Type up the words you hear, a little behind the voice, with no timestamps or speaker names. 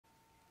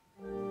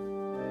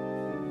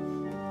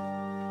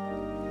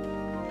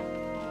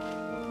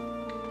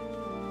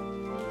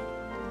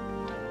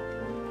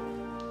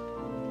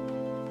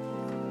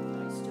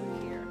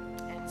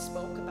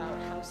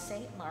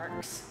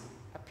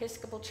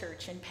Episcopal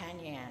Church in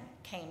Penyan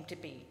came to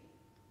be.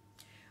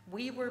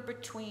 We were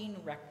between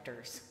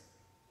rectors,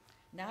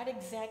 not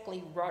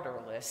exactly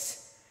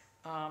rudderless,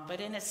 but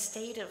in a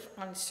state of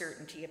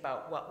uncertainty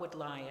about what would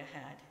lie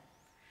ahead.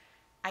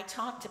 I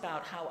talked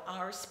about how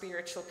our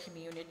spiritual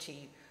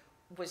community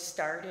was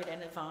started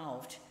and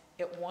evolved,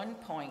 at one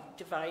point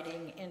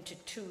dividing into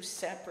two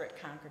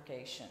separate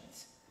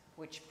congregations,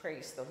 which,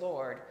 praise the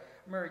Lord,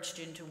 merged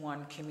into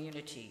one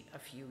community a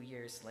few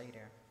years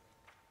later.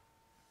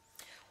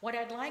 What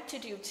I'd like to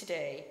do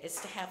today is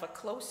to have a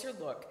closer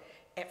look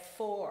at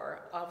 4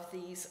 of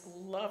these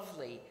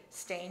lovely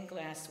stained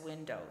glass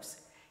windows,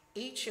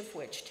 each of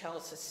which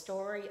tells a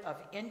story of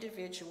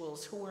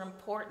individuals who were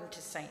important to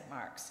St.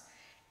 Mark's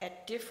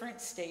at different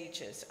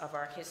stages of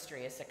our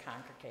history as a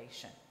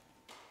congregation.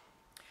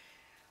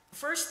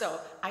 First, though,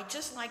 I'd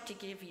just like to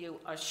give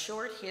you a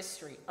short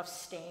history of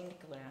stained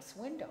glass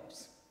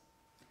windows.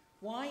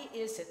 Why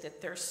is it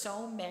that there are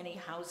so many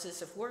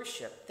houses of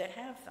worship that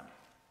have them?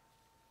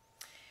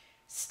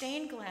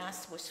 Stained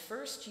glass was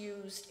first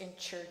used in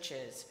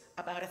churches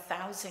about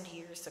 1,000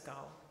 years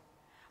ago,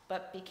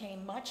 but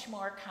became much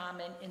more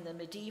common in the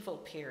medieval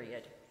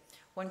period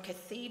when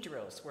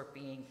cathedrals were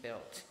being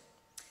built.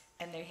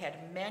 And they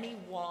had many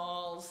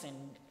walls and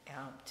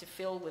to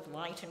fill with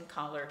light and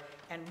color,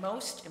 and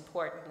most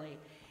importantly,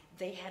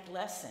 they had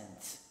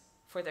lessons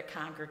for the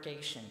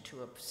congregation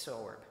to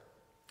absorb.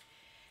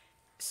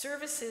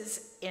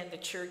 Services in the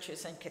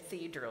churches and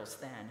cathedrals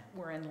then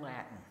were in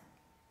Latin,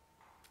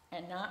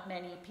 and not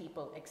many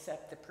people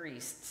except the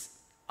priests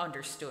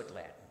understood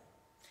Latin.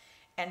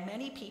 And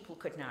many people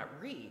could not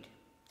read,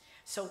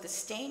 so the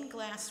stained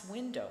glass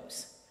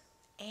windows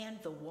and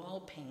the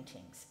wall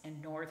paintings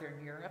in Northern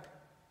Europe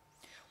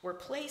were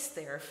placed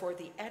there for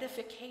the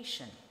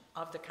edification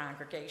of the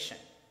congregation.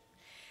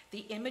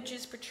 The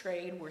images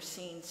portrayed were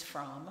scenes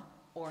from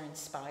or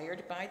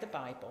inspired by the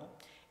Bible,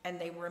 and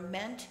they were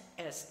meant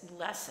as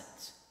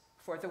lessons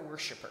for the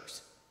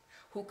worshipers,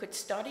 who could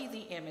study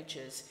the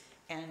images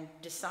and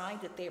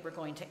decide that they were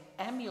going to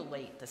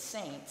emulate the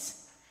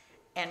saints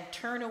and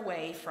turn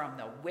away from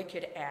the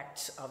wicked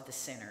acts of the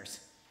sinners.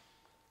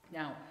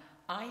 Now,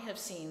 I have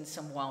seen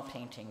some wall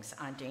paintings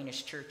on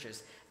Danish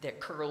churches that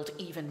curled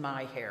even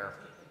my hair.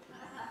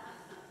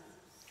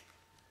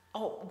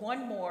 Oh,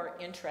 one more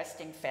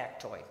interesting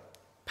factoid.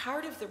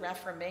 Part of the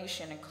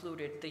Reformation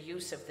included the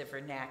use of the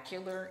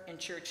vernacular in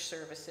church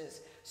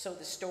services, so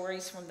the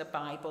stories from the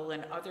Bible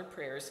and other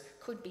prayers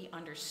could be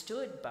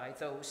understood by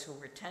those who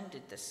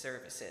attended the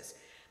services,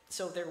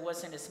 so there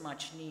wasn't as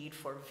much need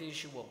for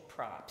visual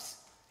props.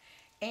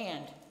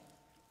 And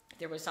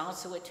there was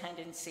also a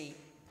tendency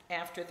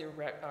after the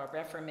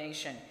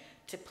Reformation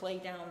to play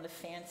down the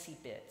fancy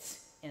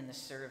bits in the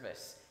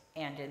service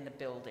and in the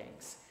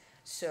buildings.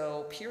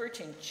 So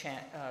Puritan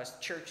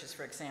churches,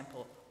 for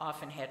example,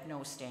 often had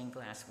no stained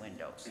glass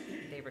windows.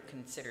 They were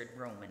considered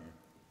Roman.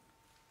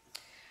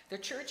 The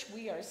church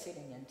we are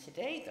sitting in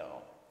today,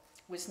 though,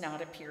 was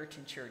not a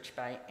Puritan church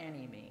by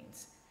any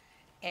means.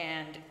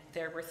 And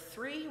there were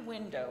 3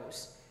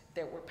 windows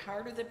that were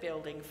part of the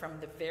building from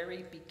the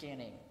very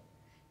beginning,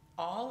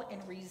 all in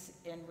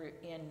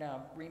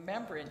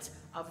remembrance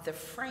of the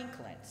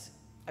Franklins,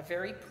 a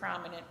very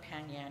prominent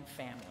Penyan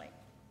family.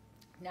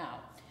 Now,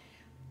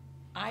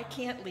 I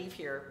can't leave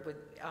here with,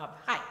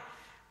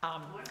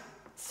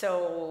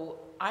 so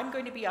I'm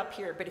going to be up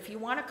here, but if you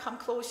want to come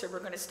closer, we're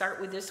going to start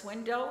with this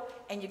window,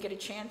 and you get a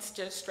chance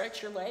to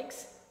stretch your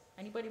legs.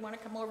 Anybody want to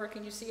come over?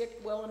 Can you see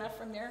it well enough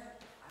from there?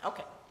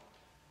 Okay.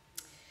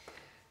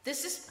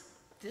 This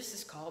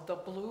is called the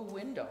Blue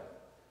Window.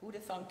 Who'd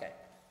have thunk it?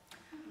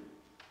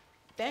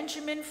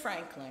 Benjamin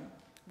Franklin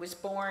was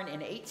born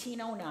in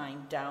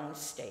 1809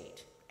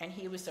 downstate, and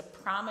he was a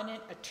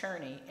prominent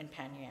attorney in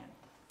Penyan.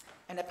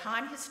 And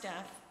upon his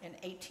death in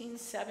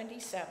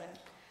 1877,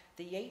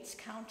 the Yates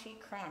County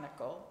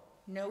Chronicle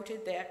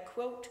noted that,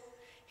 quote,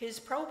 his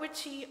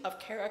probity of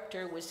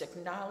character was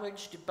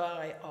acknowledged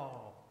by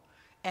all,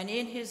 and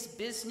in his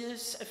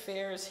business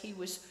affairs he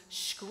was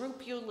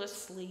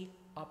scrupulously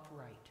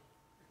upright,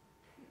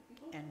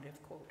 end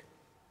of quote.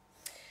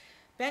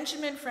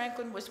 Benjamin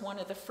Franklin was one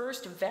of the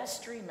first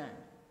vestrymen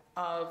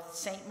of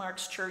St.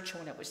 Mark's Church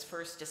when it was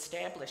first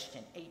established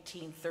in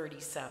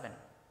 1837.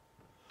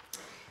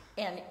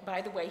 And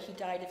by the way, he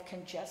died of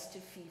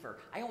congestive fever.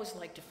 I always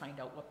like to find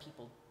out what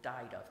people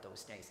died of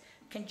those days.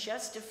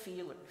 Congestive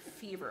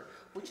fever,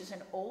 which is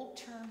an old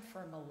term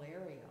for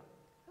malaria.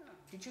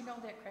 Did you know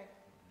that, Craig?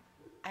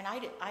 And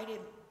I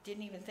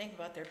didn't even think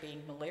about there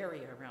being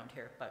malaria around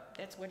here, but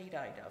that's what he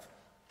died of.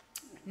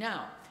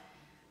 Now,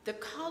 the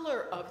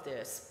color of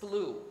this,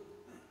 blue,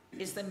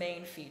 is the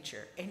main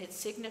feature, and it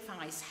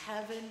signifies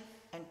heaven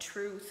and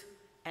truth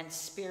and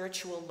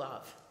spiritual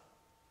love.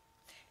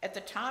 At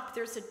the top,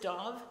 there's a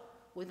dove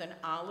with an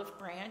olive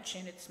branch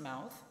in its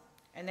mouth,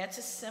 and that's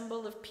a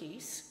symbol of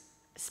peace,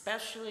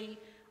 especially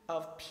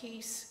of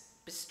peace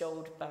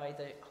bestowed by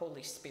the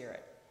Holy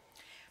Spirit.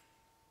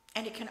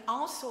 And it can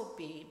also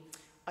be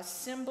a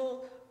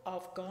symbol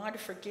of God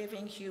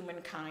forgiving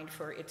humankind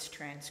for its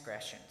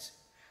transgressions.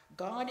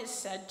 God is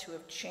said to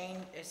have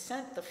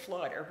sent the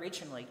flood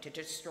originally to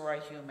destroy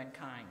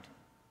humankind.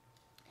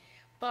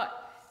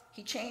 But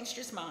he changed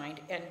his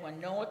mind, and when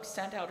Noah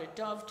sent out a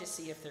dove to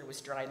see if there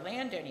was dry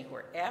land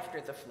anywhere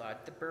after the flood,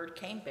 the bird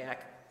came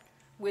back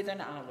with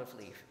an olive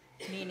leaf,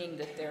 meaning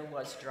that there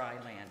was dry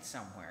land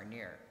somewhere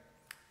near.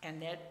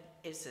 And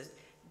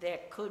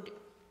that could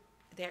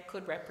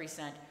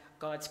represent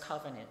God's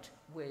covenant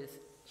with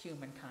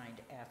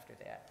humankind after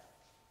that.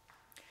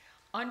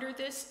 Under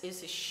this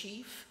is a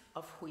sheaf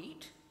of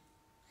wheat.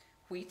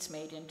 Wheat's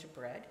made into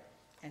bread,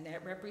 and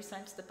that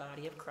represents the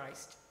body of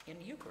Christ in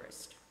the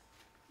Eucharist.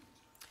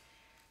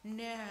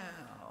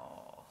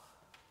 Now,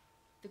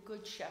 the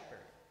Good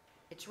Shepherd.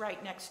 It's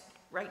right next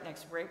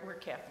where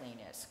Kathleen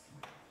is.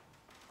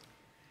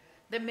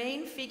 The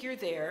main figure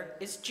there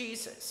is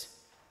Jesus,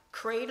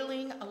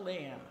 cradling a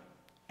lamb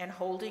and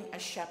holding a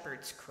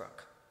shepherd's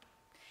crook.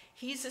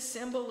 He's a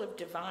symbol of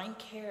divine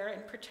care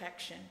and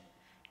protection,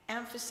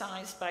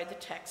 emphasized by the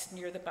text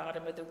near the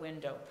bottom of the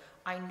window,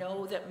 "I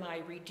know that my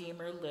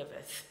Redeemer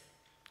liveth."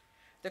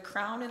 The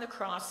crown and the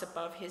cross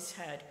above his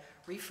head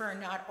refer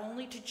not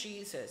only to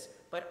Jesus,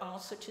 but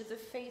also to the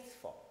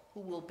faithful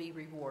who will be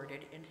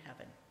rewarded in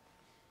heaven.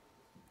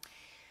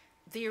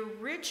 The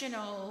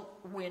original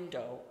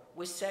window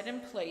was set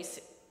in place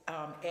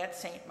at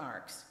St.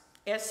 Mark's,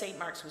 as St.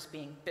 Mark's was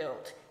being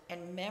built,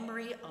 in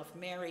memory of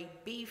Mary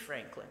B.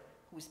 Franklin,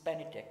 who was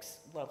Benedict's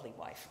lovely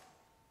wife.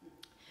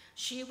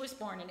 She was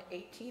born in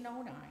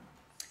 1809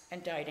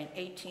 and died in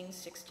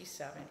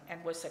 1867,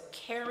 and was a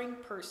caring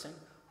person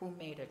who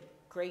made a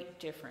great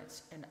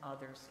difference in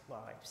others'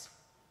 lives.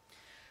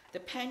 The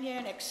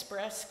Penyan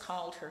Express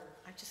called her,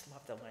 I just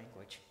love the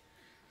language,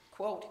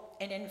 quote,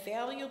 "an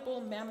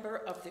invaluable member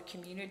of the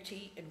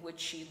community in which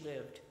she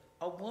lived,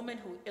 a woman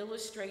who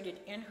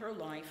illustrated in her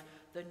life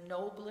the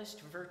noblest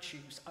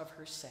virtues of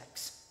her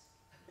sex."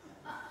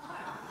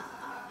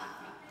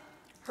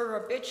 Her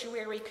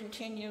obituary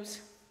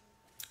continues,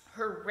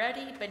 "Her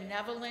ready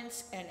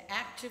benevolence and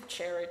active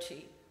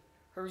charity,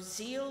 her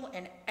zeal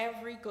in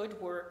every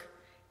good work,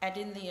 and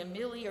in the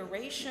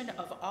amelioration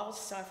of all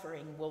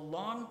suffering will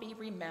long be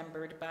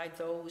remembered by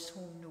those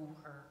who knew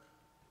her."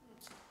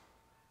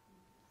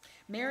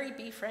 Mary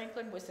B.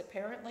 Franklin was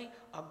apparently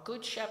a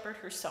good shepherd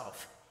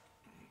herself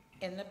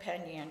in the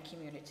Penyan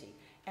community,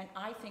 and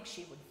I think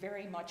she would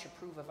very much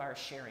approve of our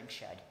sharing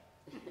shed.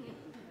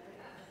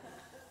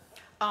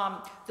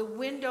 The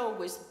window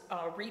was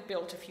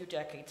rebuilt a few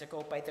decades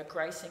ago by the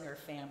Greisinger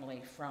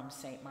family from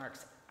St.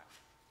 Mark's.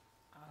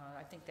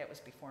 I think that was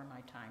before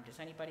my time. Does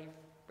anybody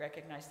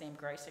recognize the name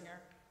Greisinger?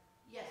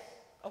 Yes.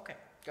 Okay,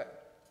 good.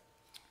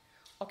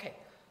 Okay.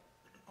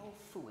 Oh,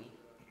 phooey.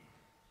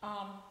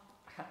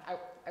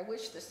 I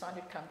wish the sun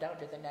had come down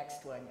to the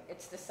next one.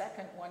 It's the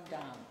second one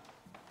down.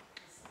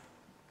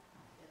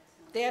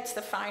 That's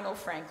the final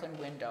Franklin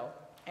window,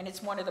 and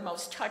it's one of the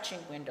most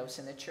touching windows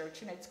in the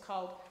church, and it's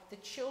called the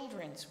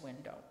children's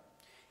window.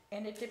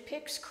 And it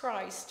depicts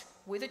Christ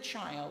with a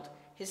child,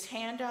 his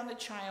hand on the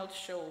child's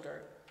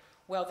shoulder,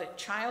 while the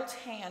child's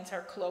hands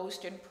are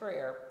closed in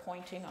prayer,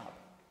 pointing up.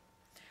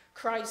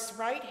 Christ's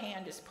right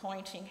hand is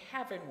pointing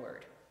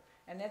heavenward,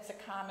 and that's a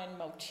common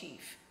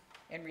motif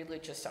in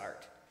religious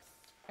art.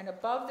 And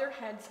above their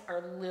heads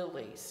are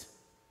lilies,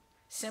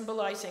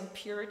 symbolizing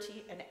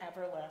purity and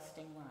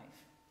everlasting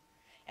life.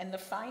 And the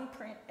fine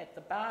print at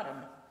the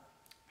bottom,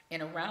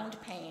 in a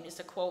round pane, is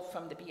a quote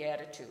from the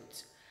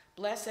Beatitudes.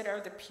 "Blessed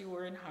are the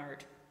pure in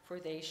heart, for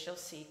they shall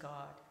see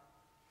God."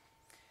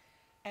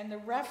 And the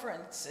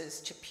references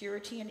to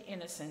purity and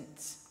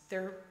innocence,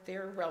 they're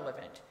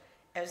relevant,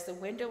 as the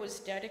window is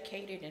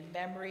dedicated in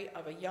memory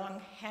of a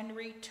young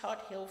Henry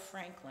Tuthill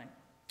Franklin,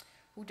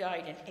 who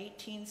died in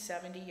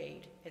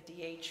 1878 at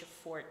the age of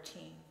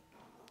 14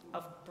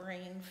 of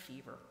brain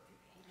fever.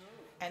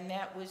 And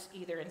that was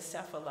either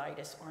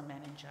encephalitis or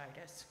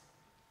meningitis.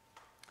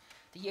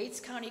 The Yates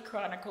County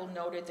Chronicle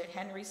noted that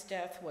Henry's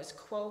death was,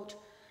 quote,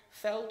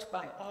 "felt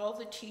by all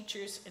the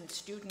teachers and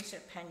students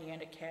at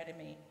Penyan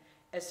Academy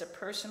as a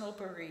personal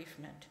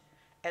bereavement,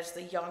 as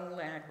the young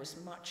lad was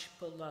much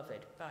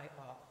beloved by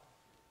all,"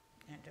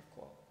 end of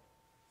quote.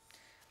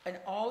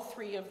 And all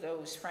three of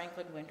those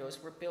Franklin windows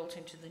were built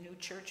into the new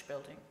church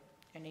building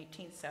in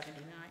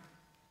 1879.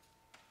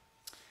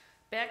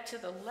 Back to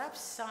the left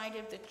side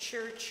of the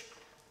church,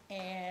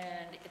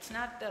 and it's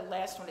not the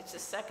last one, it's the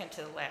second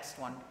to the last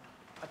one,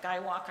 a guy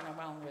walking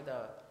around with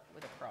a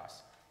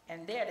cross,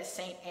 and that is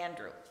St.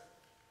 Andrew.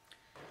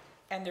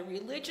 And the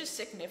religious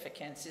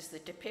significance is the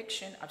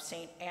depiction of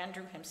St.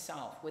 Andrew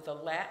himself with a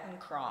Latin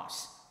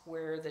cross,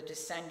 where the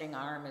descending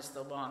arm is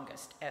the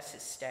longest, as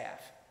his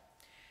staff.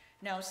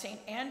 Now,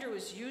 St. Andrew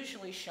is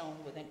usually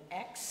shown with an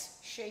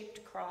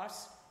X-shaped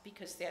cross,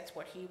 because that's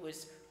what he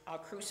was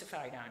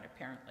crucified on,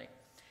 apparently.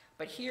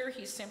 But here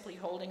he's simply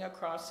holding a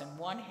cross in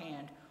one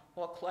hand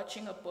while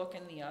clutching a book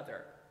in the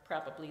other,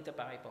 probably the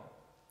Bible.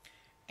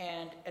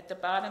 And at the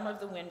bottom of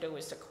the window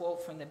is a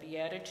quote from the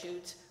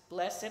Beatitudes,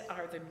 "Blessed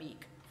are the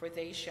meek, for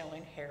they shall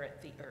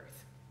inherit the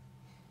earth."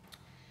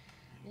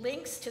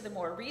 Links to the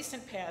more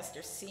recent past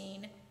are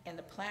seen in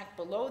the plaque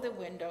below the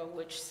window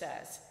which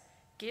says,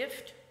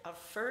 "Gift of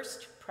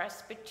First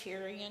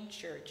Presbyterian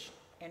Church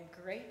and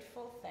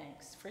grateful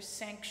thanks for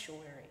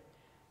sanctuary,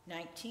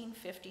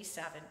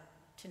 1957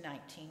 to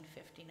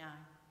 1959.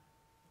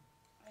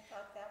 I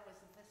thought that was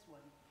this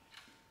one.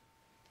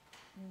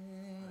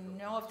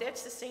 No, if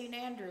that's the St.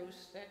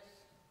 Andrews, that's,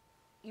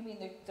 you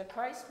mean the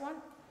Christ one?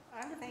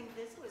 I think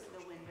this was the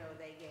window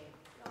they gave.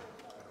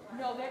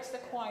 No, that's the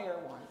choir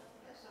one.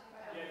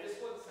 Yeah,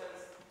 this one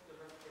says the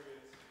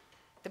Presbyterians.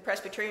 The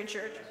Presbyterian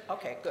Church?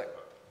 Okay, good.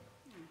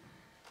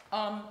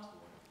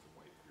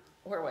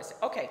 Where was it?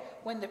 Okay,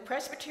 when the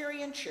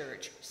Presbyterian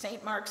Church,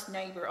 St. Mark's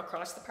neighbor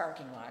across the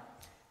parking lot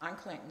on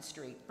Clinton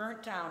Street,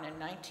 burnt down in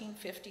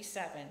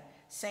 1957,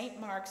 St.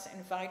 Mark's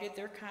invited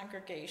their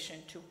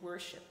congregation to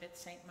worship at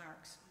St.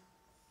 Mark's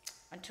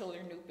until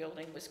their new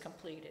building was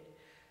completed.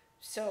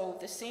 So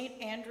the St.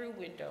 Andrew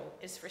window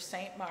is for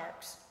St.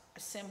 Mark's,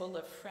 a symbol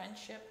of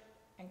friendship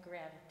and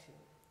gratitude.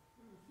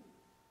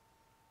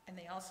 And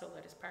they also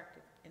let us park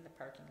it in the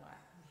parking lot,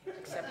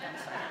 except on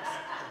Sundays.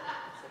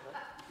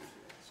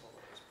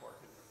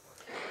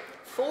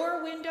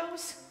 4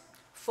 windows,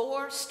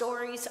 4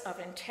 stories of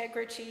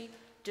integrity,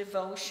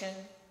 devotion,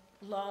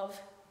 love,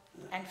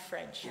 and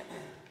friendship,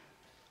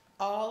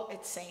 all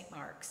at St.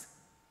 Mark's.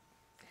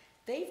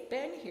 They've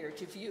been here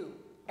to view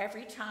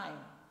every time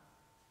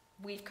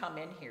we've come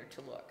in here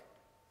to look.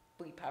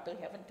 We probably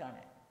haven't done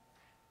it.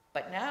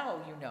 But now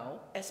you know,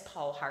 as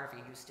Paul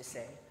Harvey used to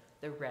say,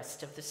 the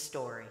rest of the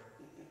story.